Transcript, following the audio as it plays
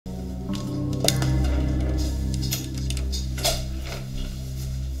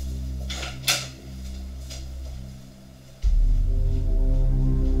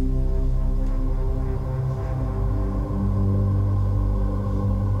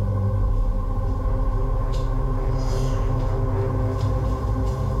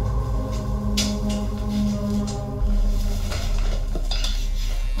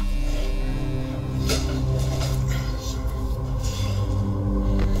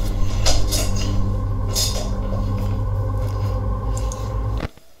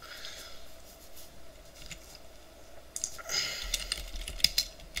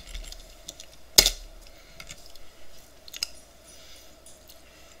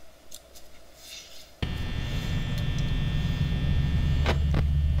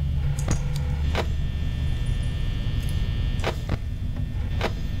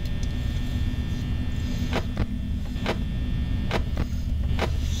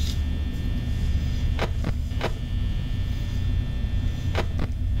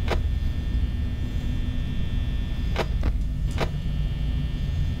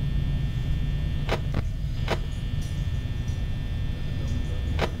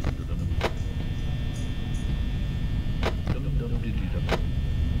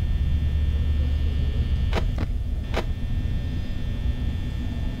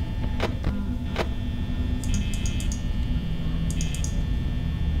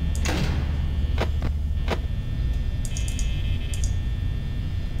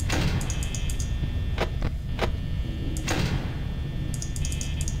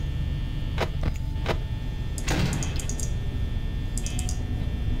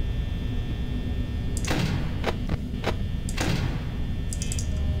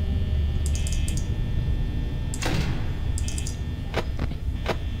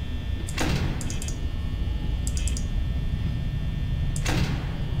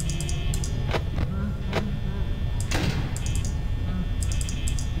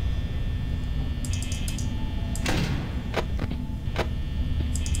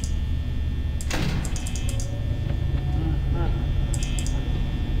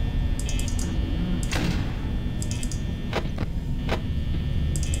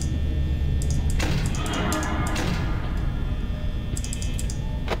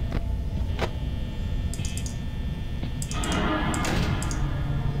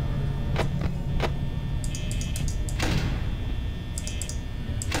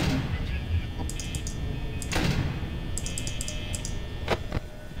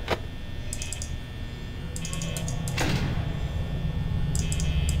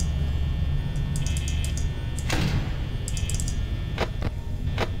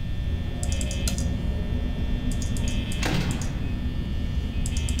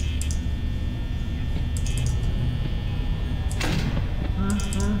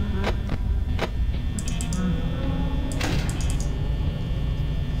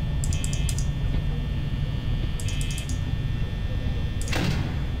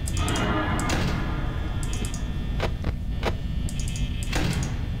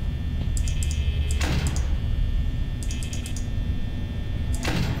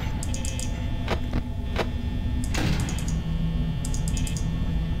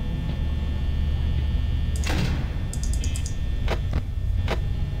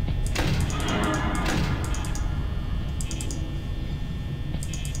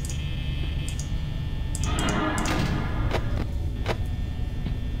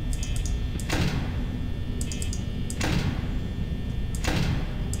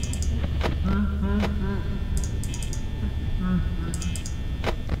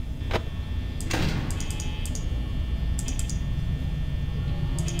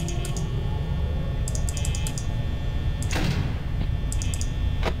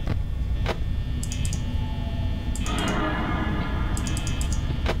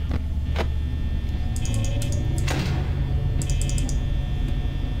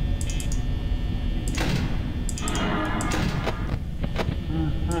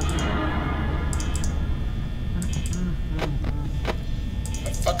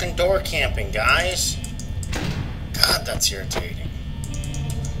Fucking door camping, guys. God, that's irritating.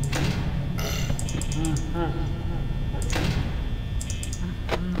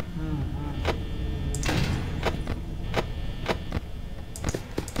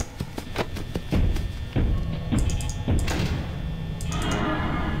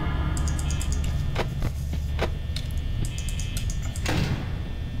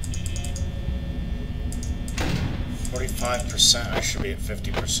 I should be at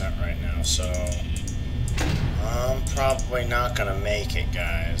 50% right now, so I'm probably not gonna make it,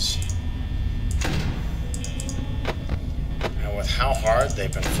 guys. And with how hard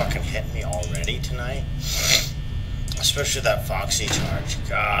they've been fucking hitting me already tonight, especially that Foxy charge,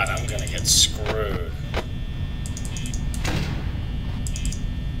 God, I'm gonna get screwed.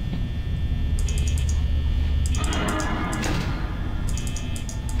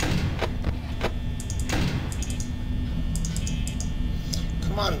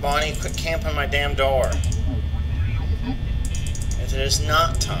 Come on, Bonnie, quit camping my damn door. It is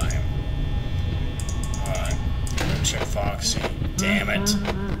not time. Alright, I'm gonna check Foxy. Damn it.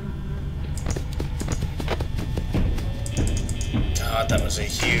 God, that was a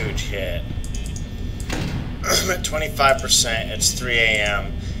huge hit. I'm at 25%, it's 3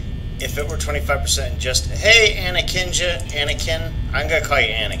 a.m. If it were 25% just... Hey, Anakin, I'm gonna call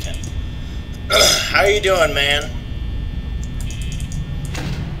you Anakin. How you doing, man?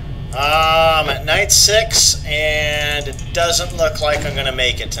 I'm at night 6, and it doesn't look like I'm gonna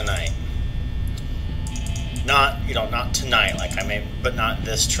make it tonight. Not tonight, like I may, but not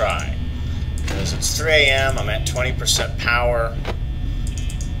this try. Because it's 3 a.m., I'm at 20% power.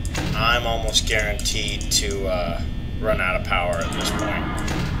 I'm almost guaranteed to run out of power at this point.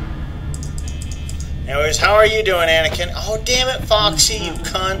 Anyways, how are you doing, Anakin? Oh, damn it, Foxy, you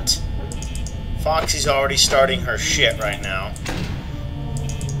cunt. Foxy's already starting her shit right now.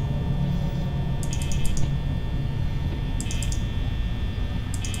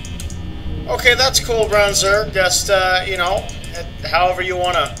 Okay, that's cool, Brunzer. Just, you know, however you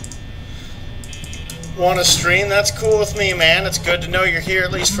wanna stream, that's cool with me, man. It's good to know you're here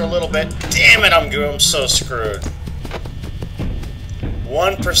at least for a little bit. Damn it, I'm so screwed.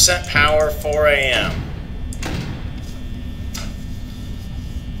 1% power, 4 a.m.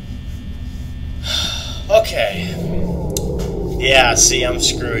 Okay. Yeah, see, I'm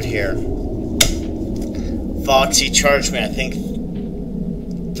screwed here. Foxy charged me, I think,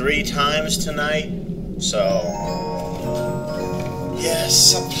 3 times tonight, so yes,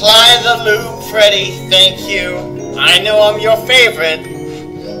 supply the loot, Freddy, thank you. I know I'm your favorite.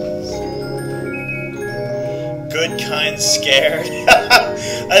 Good, kind, scared.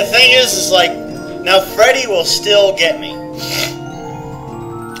 The thing is like, now Freddy will still get me.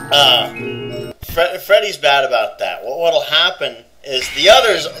 Freddy's bad about that. What'll happen is the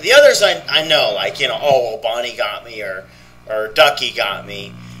others I know, like, you know, oh, well, Bonnie got me, or Ducky got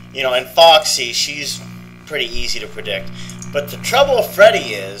me. You know, and Foxy, she's pretty easy to predict. But the trouble with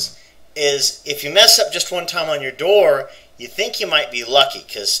Freddy is if you mess up just one time on your door, you think you might be lucky,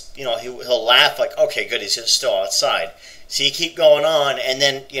 because, you know, he'll laugh like, okay, good, he's still outside. So you keep going on, and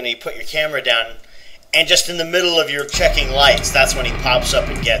then, you know, you put your camera down, and just in the middle of your checking lights, that's when he pops up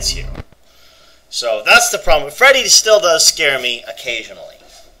and gets you. So that's the problem. Freddy still does scare me occasionally.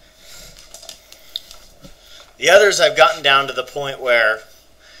 The others I've gotten down to the point where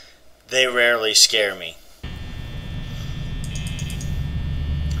they rarely scare me.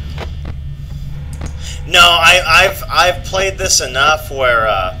 No, I've played this enough where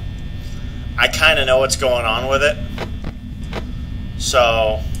I kind of know what's going on with it.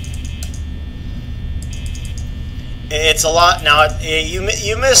 So it's a lot now.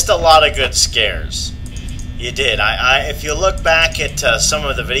 You missed a lot of good scares. You did. If you look back at some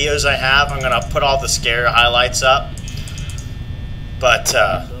of the videos I have, I'm gonna put all the scare highlights up. But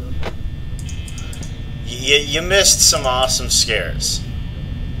you missed some awesome scares.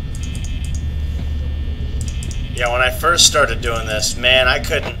 Yeah, when I first started doing this, man, I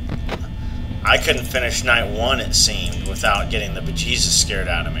couldn't finish night 1, it seemed, without getting the bejesus scared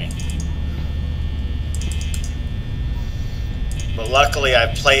out of me. But luckily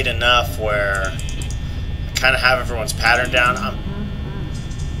I played enough where I kind of have everyone's pattern down.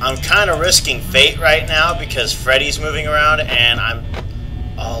 I'm kind of risking fate right now because Freddy's moving around and I'm...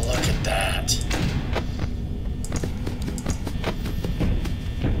 Oh, look at that.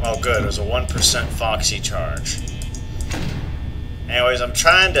 Oh, good. It was a 1% Foxy charge. Anyways, I'm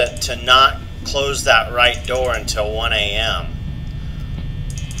trying to not close that right door until 1 a.m.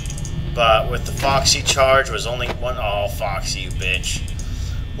 But with the Foxy charge, was only one... Oh, Foxy, you bitch.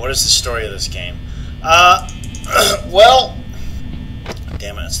 What is the story of this game? Well...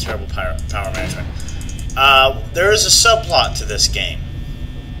 Damn it, it's terrible power management. There is a subplot to this game.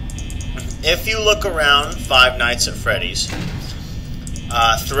 If you look around Five Nights at Freddy's,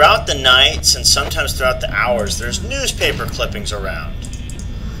 throughout the nights and sometimes throughout the hours, there's newspaper clippings around.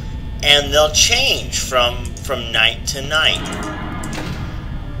 And they'll change from night to night.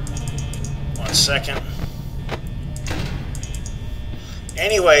 1 second.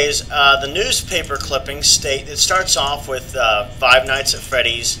 Anyways, the newspaper clippings state, it starts off with Five Nights at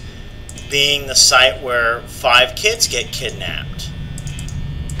Freddy's being the site where 5 kids get kidnapped.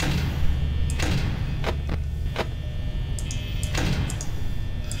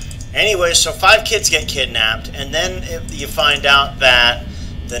 Anyways, so 5 kids get kidnapped, and then you find out that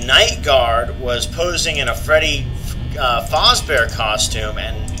the night guard was posing in a Freddy Fazbear costume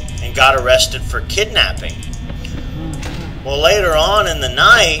and got arrested for kidnapping. Well, later on in the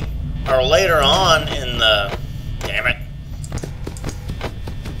night, or later on in the... Damn it.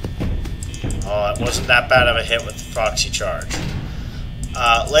 Oh, it wasn't that bad of a hit with the Foxy charge.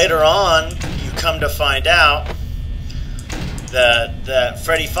 Later on, you come to find out that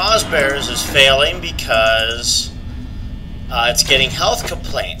Freddy Fazbear's is failing because it's getting health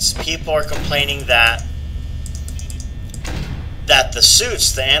complaints. People are complaining that the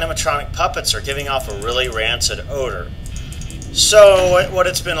suits, the animatronic puppets, are giving off a really rancid odor. So what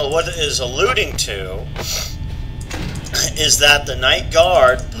it is alluding to is that the night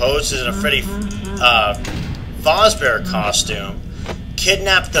guard poses in a Freddy Fazbear costume,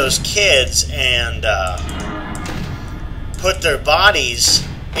 kidnapped those kids, and put their bodies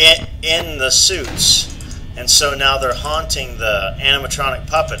in the suits. And so now they're haunting the animatronic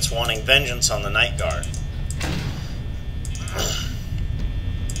puppets, wanting vengeance on the night guard.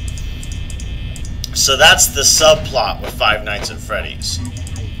 So that's the subplot with Five Nights at Freddy's.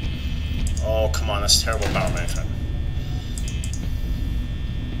 Oh, come on, that's terrible power management.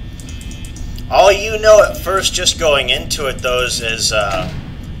 All you know at first, just going into it, though, is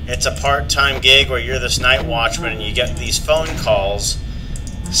it's a part-time gig where you're this night watchman and you get these phone calls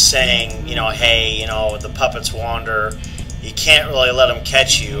saying, you know, hey, you know, the puppets wander, you can't really let them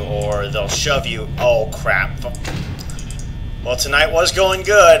catch you or they'll shove you. Oh, crap. Well, tonight was going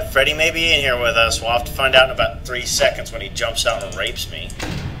good. Freddy may be in here with us. We'll have to find out in about 3 seconds when he jumps out and rapes me.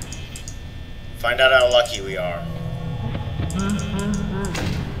 Find out how lucky we are.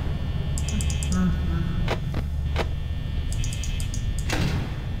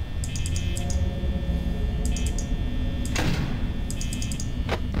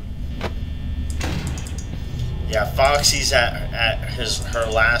 Yeah, Foxy's at her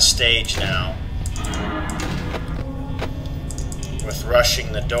last stage now. With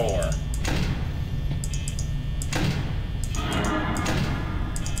rushing the door.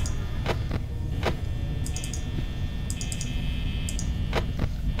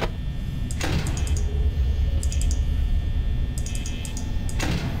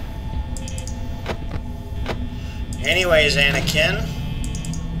 Anyways, Anakin.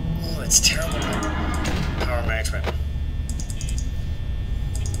 Oh, it's terrible power management.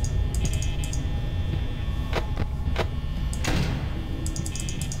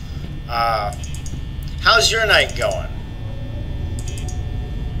 How's your night going?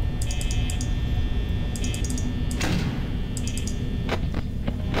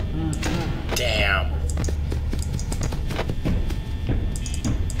 Damn.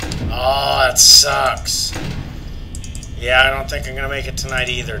 Oh, that sucks. Yeah, I don't think I'm gonna make it tonight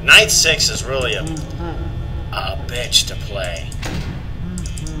either. Night 6 is really a bitch to play.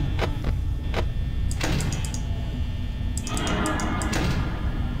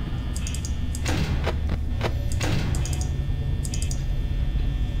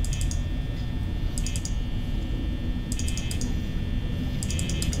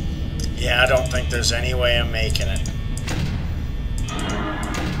 Yeah, I don't think there's any way I'm making it.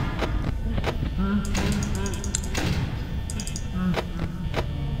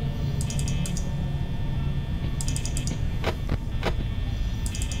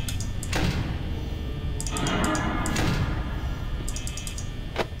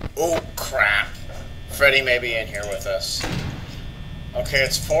 Oh, crap. Freddy may be in here with us. Okay,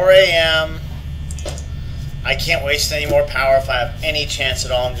 it's 4 a.m. I can't waste any more power if I have any chance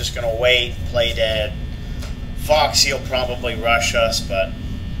at all. I'm just going to wait, play dead. Foxy will probably rush us, but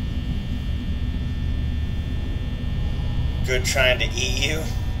good trying to eat you.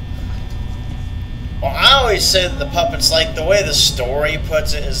 Well, I always say that the puppets, like, the way the story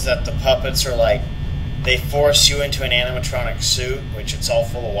puts it is that the puppets are like, they force you into an animatronic suit, which it's all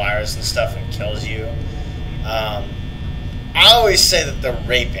full of wires and stuff and kills you. I always say that they're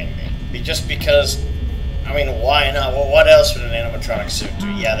raping me, just because, I mean, why not? Well, what else would an animatronic suit do?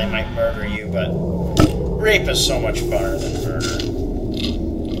 Yeah, they might murder you, but rape is so much funner than murder.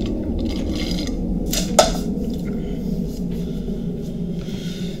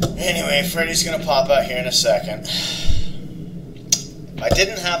 Anyway, Freddy's gonna pop out here in a second. If I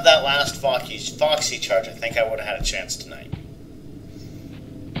didn't have that last Foxy charge, I think I would have had a chance tonight.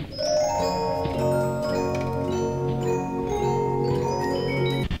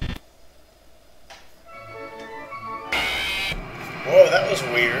 Whoa, that was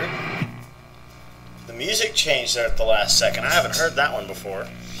weird. The music changed there at the last second. I haven't heard that one before.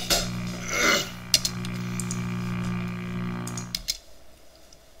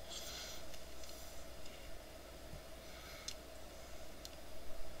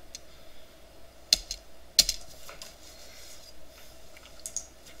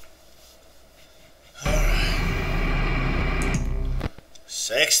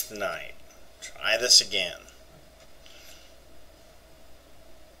 Sixth night. Try this again.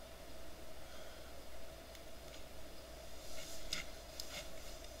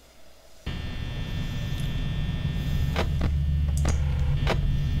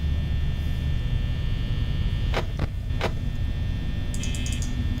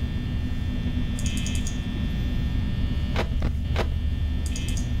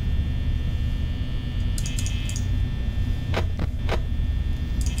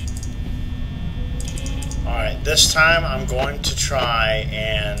 This time I'm going to try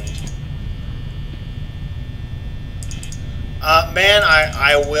and... man,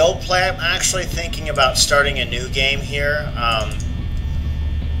 I will play. I'm actually thinking about starting a new game here.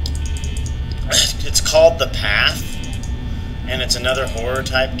 It's called The Path, and it's another horror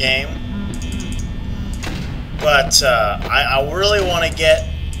type game. But I really want to get...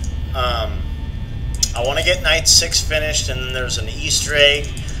 I want to get Night 6 finished, and then there's an Easter egg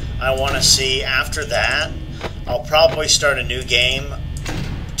I want to see after that. I'll probably start a new game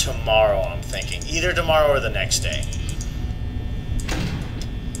tomorrow, I'm thinking. Either tomorrow or the next day.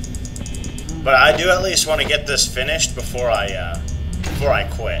 But I do at least want to get this finished before I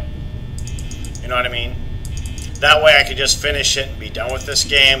quit. You know what I mean? That way I could just finish it and be done with this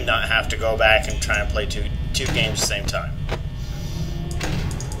game, not have to go back and try and play two games at the same time.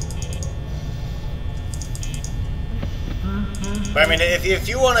 But I mean, if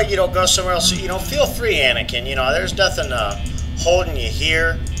you want to, go somewhere else, feel free, Anakin. There's nothing holding you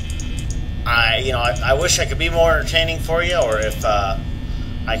here. I wish I could be more entertaining for you, or if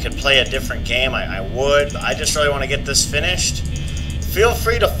I could play a different game, I would. I just really want to get this finished. Feel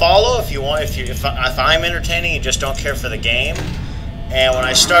free to follow if you want. If I'm entertaining, you just don't care for the game. And when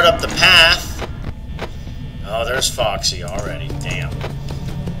I start up the path, oh, there's Foxy already. Damn.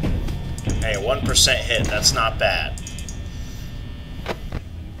 Hey, 1% hit. That's not bad.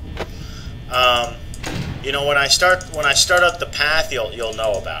 When I start up the path, you'll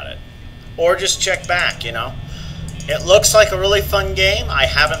know about it, or just check back. It looks like a really fun game. I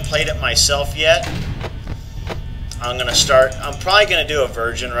haven't played it myself yet. I'm probably gonna do a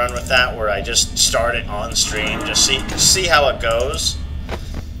virgin run with that, where I just start it on stream, just see how it goes.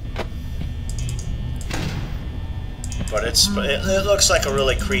 But it looks like a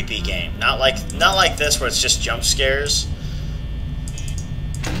really creepy game. Not like this, where it's just jump scares.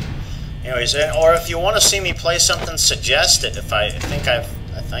 Anyways, or if you want to see me play something, suggest it. If I think I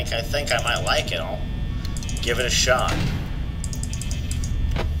might like it, I'll give it a shot.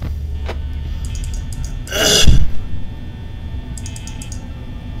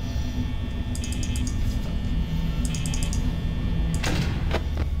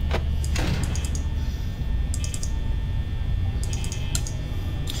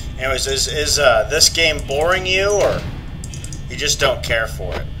 Anyways, is this game boring you, or you just don't care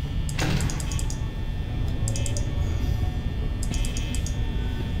for it?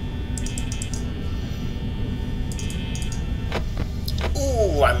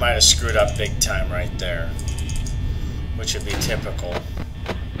 Ooh, I might have screwed up big time right there, which would be typical.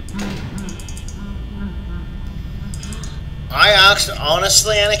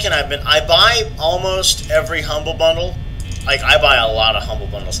 Honestly, Anakin, I buy almost every Humble Bundle. Like, I buy a lot of Humble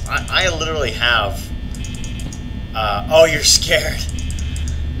Bundles. I literally have, oh, you're scared.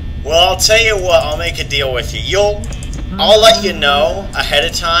 Well, I'll tell you what. I'll make a deal with you. I'll let you know ahead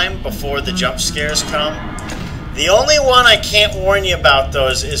of time before the jump scares come. The only one I can't warn you about, though,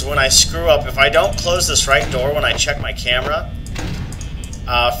 is when I screw up. If I don't close this right door when I check my camera,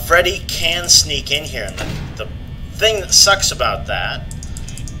 Freddy can sneak in here. And the thing that sucks about that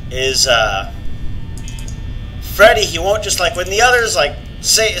is Freddy, he won't just, like, when the others, like,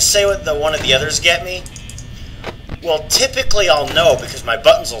 say what one of the others get me, well, typically I'll know because my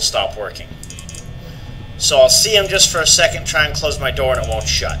buttons will stop working. So I'll see him just for a second, try and close my door, and it won't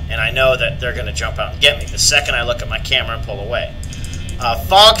shut. And I know that they're going to jump out and get me the second I look at my camera and pull away.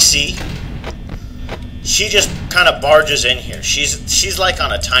 Foxy, she just kind of barges in here. She's like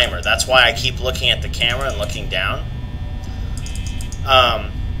on a timer. That's why I keep looking at the camera and looking down.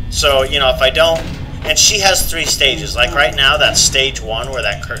 So, you know, if I don't... And she has 3 stages. Like right now, that's stage 1 where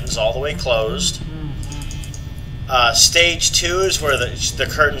that curtain's all the way closed. Stage 2 is where the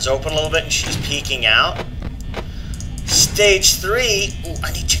curtain's open a little bit and she's peeking out. Stage 3... Ooh,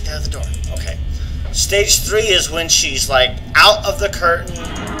 I need to check out the door. Okay. Stage 3 is when she's like out of the curtain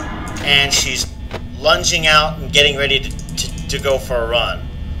and she's lunging out and getting ready to go for a run.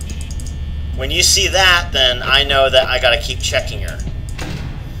 When you see that, then I know that I gotta keep checking her.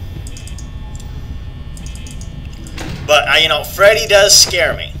 But, you know, Freddy does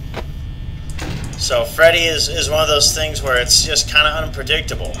scare me. So Freddy is one of those things where it's just kind of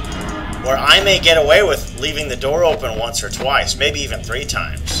unpredictable. Where I may get away with leaving the door open once or twice, maybe even 3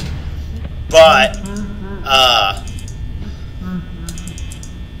 times. But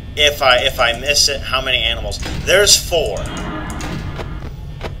if I miss it, how many animals? There's 4.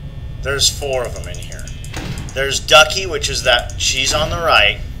 There's 4 of them in here. There's Ducky, which is that she's on the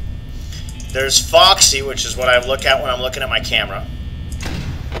right. There's Foxy, which is what I look at when I'm looking at my camera.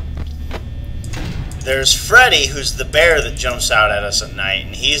 There's Freddy, who's the bear that jumps out at us at night,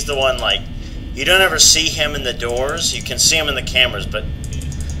 and he's the one, like, you don't ever see him in the doors. You can see him in the cameras, but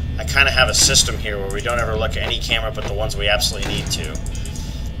I kind of have a system here where we don't ever look at any camera but the ones we absolutely need to.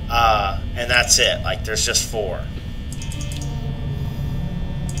 And that's it. Like, there's just 4.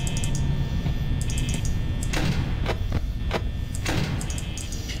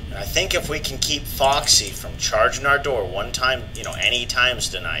 And I think if we can keep Foxy from charging our door one time, you know, any times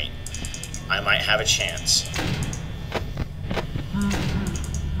tonight, I might have a chance.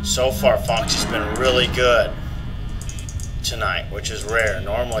 So far, Foxy's been really good tonight, which is rare.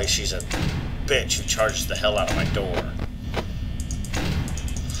 Normally, she's a bitch who charges the hell out of my door.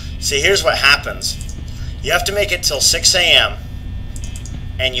 See, here's what happens. You have to make it till 6 a.m.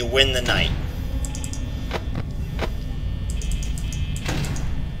 and you win the night.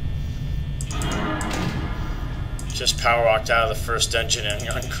 Just power walked out of the first dungeon in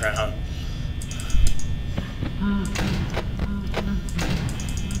Uncrown.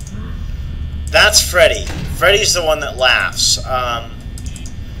 That's Freddy. Freddy's the one that laughs.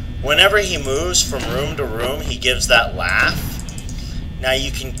 Whenever he moves from room to room, he gives that laugh. Now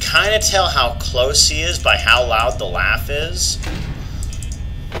you can kind of tell how close he is by how loud the laugh is.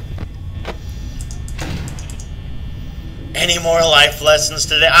 Any more life lessons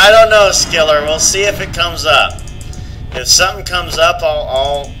today? I don't know, Skiller. We'll see if it comes up. If something comes up,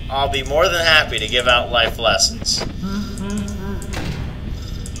 I'll be more than happy to give out life lessons.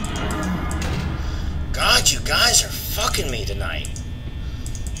 God, you guys are fucking me tonight.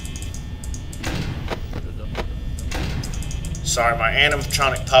 Sorry, my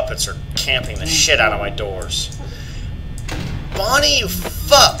animatronic puppets are camping the shit out of my doors. Bonnie, you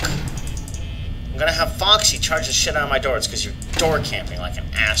fuck! I'm gonna have Foxy charge the shit out of my door. It's because you're door camping like an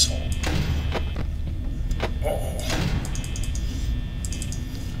asshole. Oh.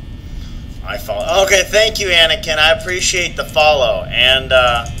 I follow. Okay, thank you, Anakin. I appreciate the follow. And,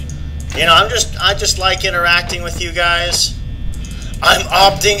 you know, I just like interacting with you guys. I'm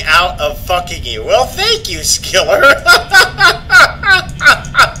opting out of fucking you. Well, thank you, Skiller.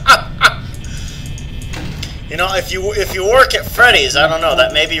 You know, if you work at Freddy's, I don't know,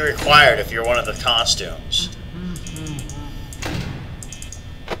 that may be required if you're one of the costumes.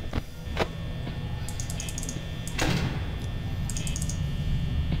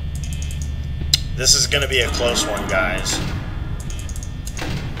 This is going to be a close one, guys.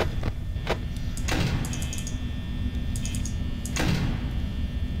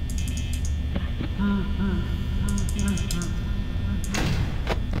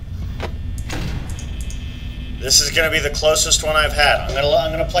 This is going to be the closest one I've had. I'm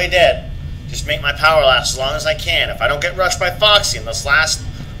gonna play dead. Just make my power last as long as I can. If I don't get rushed by Foxy in this last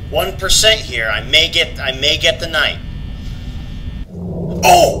 1% here, I may get the night.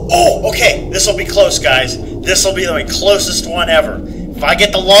 Oh, okay. This will be close, guys. This will be the closest one ever. If I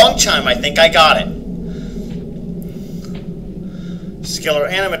get the long chime, I think I got it.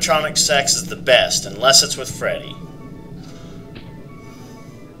 Skiller, animatronic sex is the best, unless it's with Freddy.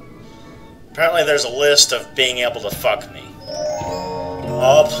 Apparently there's a list of being able to fuck me.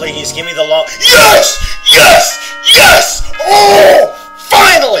 Oh, please, give me the long... Yes! Yes! Yes! Oh!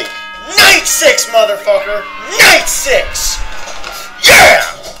 Finally! Night 6, motherfucker! Night 6! Yeah!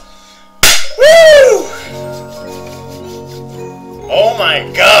 Woo! Oh my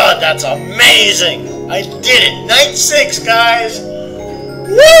god, that's amazing! I did it! Night 6, guys!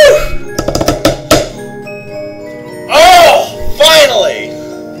 Woo! Oh! Finally!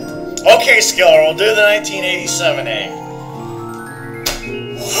 Okay, Skiller, we'll do the 1987A.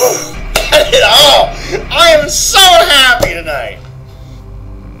 Got it all! I am so happy tonight!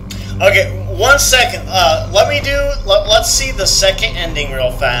 Okay, 1 second. Let's see the second ending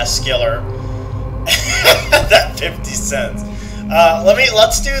real fast, Skiller. That 50 cents.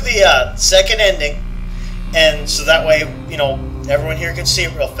 Let's do the second ending, and so that way, you know, everyone here can see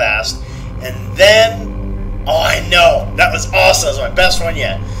it real fast. And then, oh, I know, that was awesome. That was my best one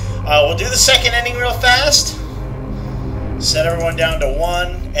yet. We'll do the second ending real fast. Set everyone down to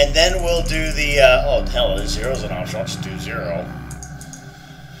 1, and then we'll do the, oh, hell, zero's an option. Let's do 0.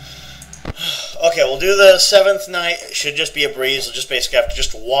 Okay, we'll do the 7th night. It should just be a breeze. We'll just basically have to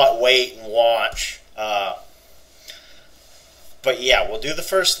just wait and watch. But yeah, we'll do the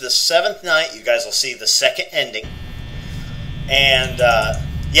 7th night. You guys will see the second ending. And,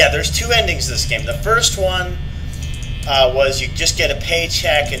 yeah, there's 2 endings to this game. The first one was you just get a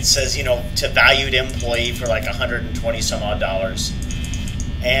paycheck. It says, you know, to valued employee for like $120 some odd.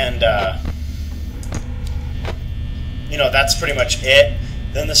 And, you know, that's pretty much it.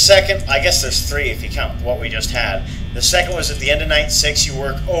 Then the second, I guess there's 3 if you count what we just had. The second was at the end of night 6, you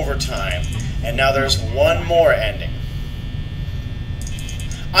work overtime. And now there's 1 more ending.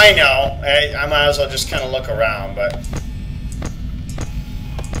 I know, I might as well just kind of look around, but...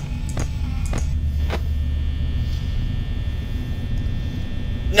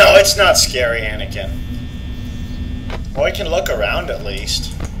 No, it's not scary, Anakin. Well, we can look around at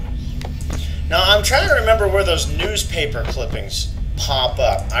least. Now, I'm trying to remember where those newspaper clippings pop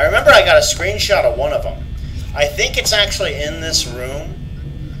up. I remember I got a screenshot of one of them. I think it's actually in this room.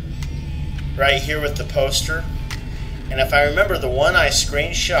 Right here with the poster. And if I remember, the one I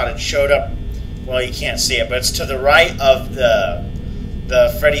screenshotted showed up... Well, you can't see it, but it's to the right of the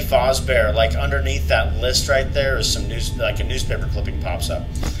Freddy Fazbear. Like, underneath that list right there is some like a newspaper clipping pops up.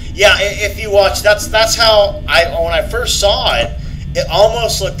 Yeah, if you watch, that's how when I first saw it, it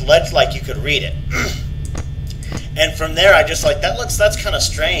almost looked like you could read it. And from there, I just like, that's kind of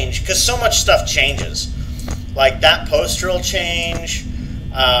strange, because so much stuff changes. Like, that poster will change.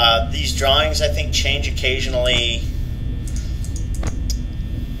 These drawings, I think, change occasionally.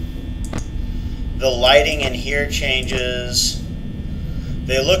 The lighting in here changes.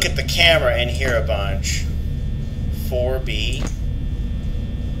 They look at the camera in here a bunch. 4B.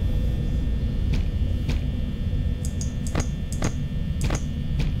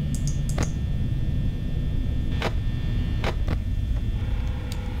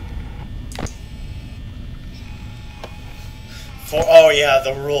 Oh yeah,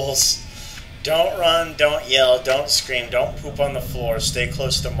 the rules. Don't run, don't yell, don't scream, don't poop on the floor, stay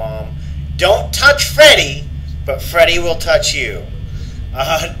close to mom. Don't touch Freddy, but Freddy will touch you.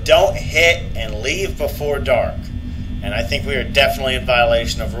 Don't hit and leave before dark. And I think we are definitely in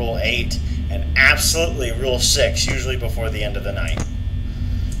violation of Rule 8 and absolutely Rule 6, usually before the end of the night.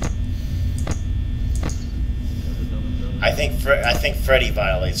 I think Freddy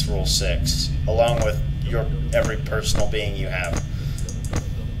violates Rule 6, along with every personal being you have.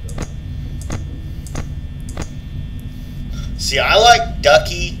 See, I like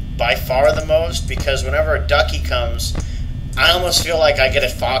Ducky by far the most, because whenever a Ducky comes, I almost feel like I get a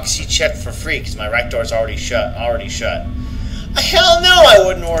Foxy check for free because my right door's already shut. Hell no, I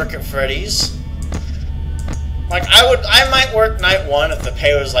wouldn't work at Freddy's. Like, I might work night 1 if the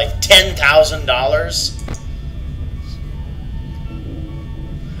pay was like $10,000.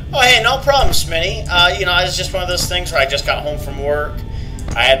 Oh, hey, no problem, Smitty. You know, it's just one of those things where I just got home from work.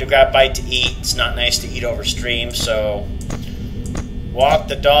 I had to grab a bite to eat. It's not nice to eat over stream, so walk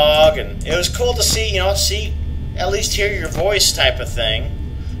the dog, and it was cool to see, you know, at least hear your voice type of thing.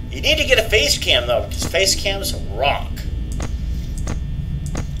 You need to get a face cam, though, because face cams rock.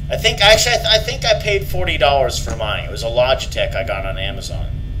 I think I paid $40 for mine. It was a Logitech I got on Amazon.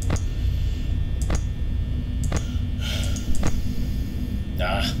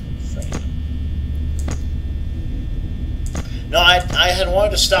 Nah. No, I had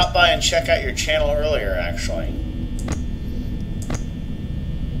wanted to stop by and check out your channel earlier, actually.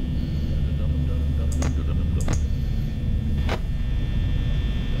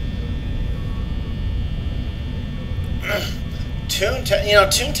 Toontown, you know,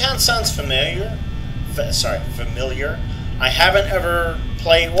 Toontown sounds familiar. Sorry, familiar. I haven't ever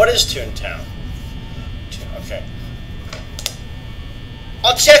played. What is Toontown? Okay.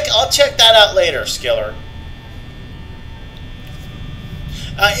 I'll check that out later, Skiller.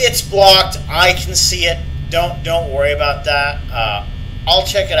 It's blocked. I can see it. Don't worry about that. I'll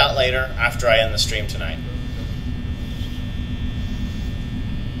check it out later after I end the stream tonight.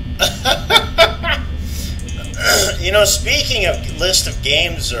 You know, speaking of list of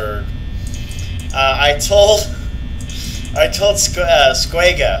games, or I told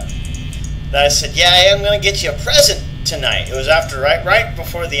Squega that I said, yeah, I'm gonna get you a present tonight. It was after right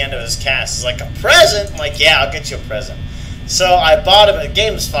before the end of his cast. It's like, a present? I'm like, yeah, I'll get you a present. So I bought him. The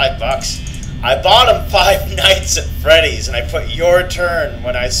game was $5. I bought him 5 Nights at Freddy's, and I put your turn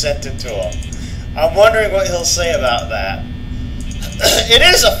when I sent it to him. I'm wondering what he'll say about that. It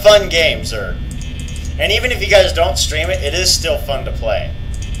is a fun game, sir. And even if you guys don't stream it, it is still fun to play.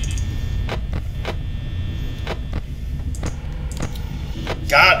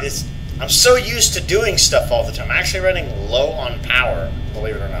 God, I'm so used to doing stuff all the time. I'm actually running low on power,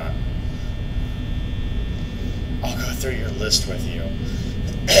 believe it or not. I'll go through your list with you.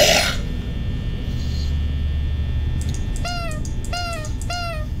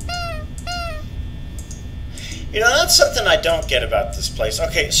 You know, that's something I don't get about this place.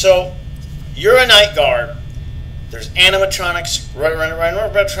 Okay, so you're a night guard. There's animatronics,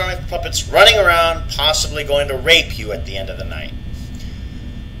 animatronic puppets running around, possibly going to rape you at the end of the night.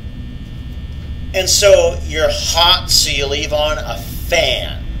 And so you're hot, so you leave on a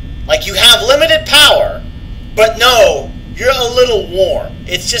fan. Like, you have limited power, but no, you're a little warm.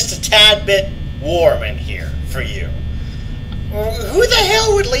 It's just a tad bit warm in here for you. Who the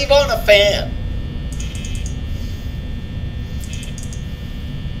hell would leave on a fan?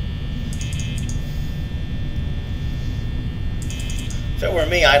 If it were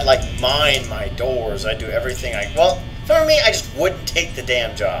me, I'd like mine my doors. I'd do everything well, if it were me, I just wouldn't take the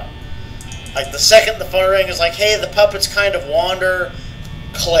damn job. Like, the second the phone rang is like, hey, the puppets kind of wander,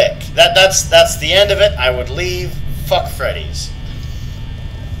 click. That's the end of it. I would leave. Fuck Freddy's.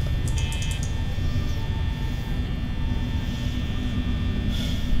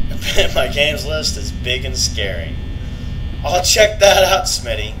 My games list is big and scary. I'll check that out,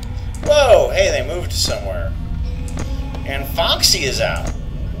 Smitty. Whoa, hey, they moved somewhere. And Foxy is out.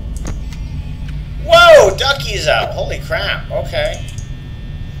 Whoa, Ducky's out. Holy crap, okay.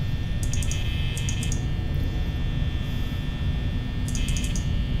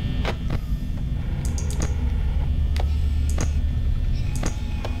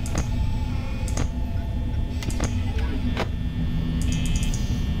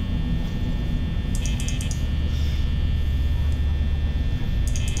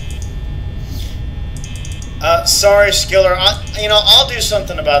 Sorry, Skiller. I'll do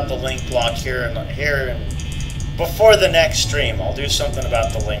something about the link block here and before the next stream. I'll do something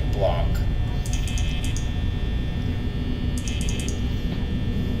about the link block.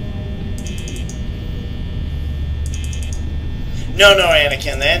 No,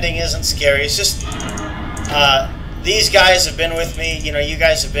 Anakin. The ending isn't scary. It's just these guys have been with me. You know, you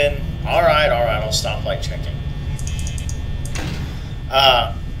guys have been all right. I'll stop light checking.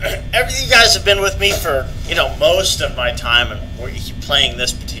 You guys have been with me for, most of my time and we're playing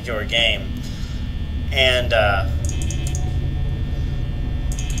this particular game. And,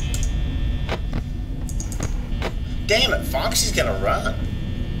 damn it, Foxy's gonna run.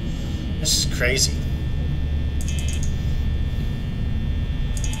 This is crazy.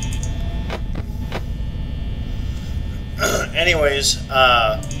 Anyways,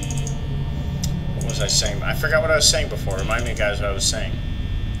 what was I saying? I forgot what I was saying before. Remind me, guys, what I was saying.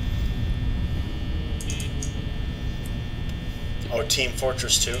 Oh, Team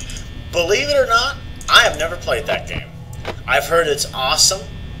Fortress 2. Believe it or not, I have never played that game. I've heard it's awesome.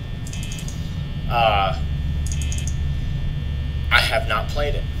 I have not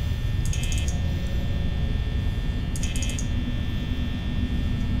played it.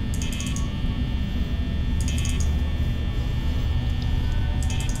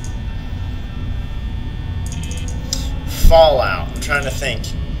 Fallout. I'm trying to think.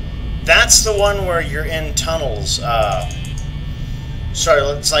 That's the one where you're in tunnels. Sorry,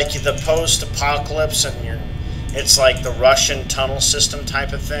 it's like the post-apocalypse, and it's like the Russian tunnel system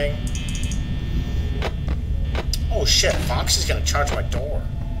type of thing. Oh shit! Foxy's gonna charge my door.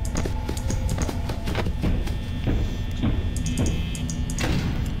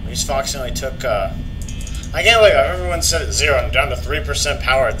 At least Foxy only took. I can't believe everyone said it's 0. I'm down to 3%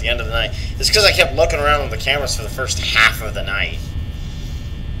 power at the end of the night. It's because I kept looking around with the cameras for the first half of the night.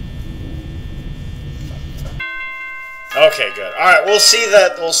 Okay, good. All right, we'll see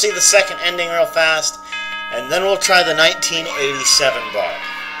that. We'll see the second ending real fast, and then we'll try the 1987 bar.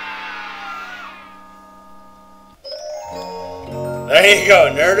 There you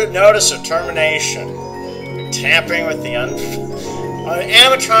go. Notice of termination. Tampering with the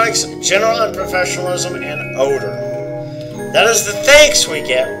animatronics, general unprofessionalism, and odor. That is the thanks we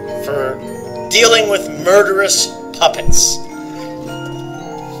get for dealing with murderous puppets.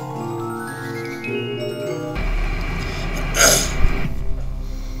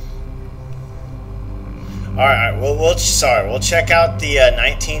 Alright, we'll check out the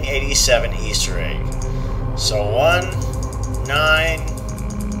 1987 Easter egg. So 1, 9,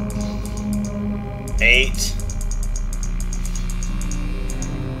 8,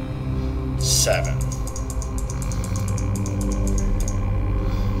 7.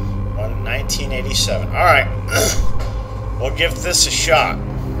 1987. Alright. We'll give this a shot.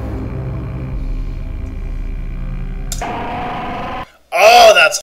 Oh, that's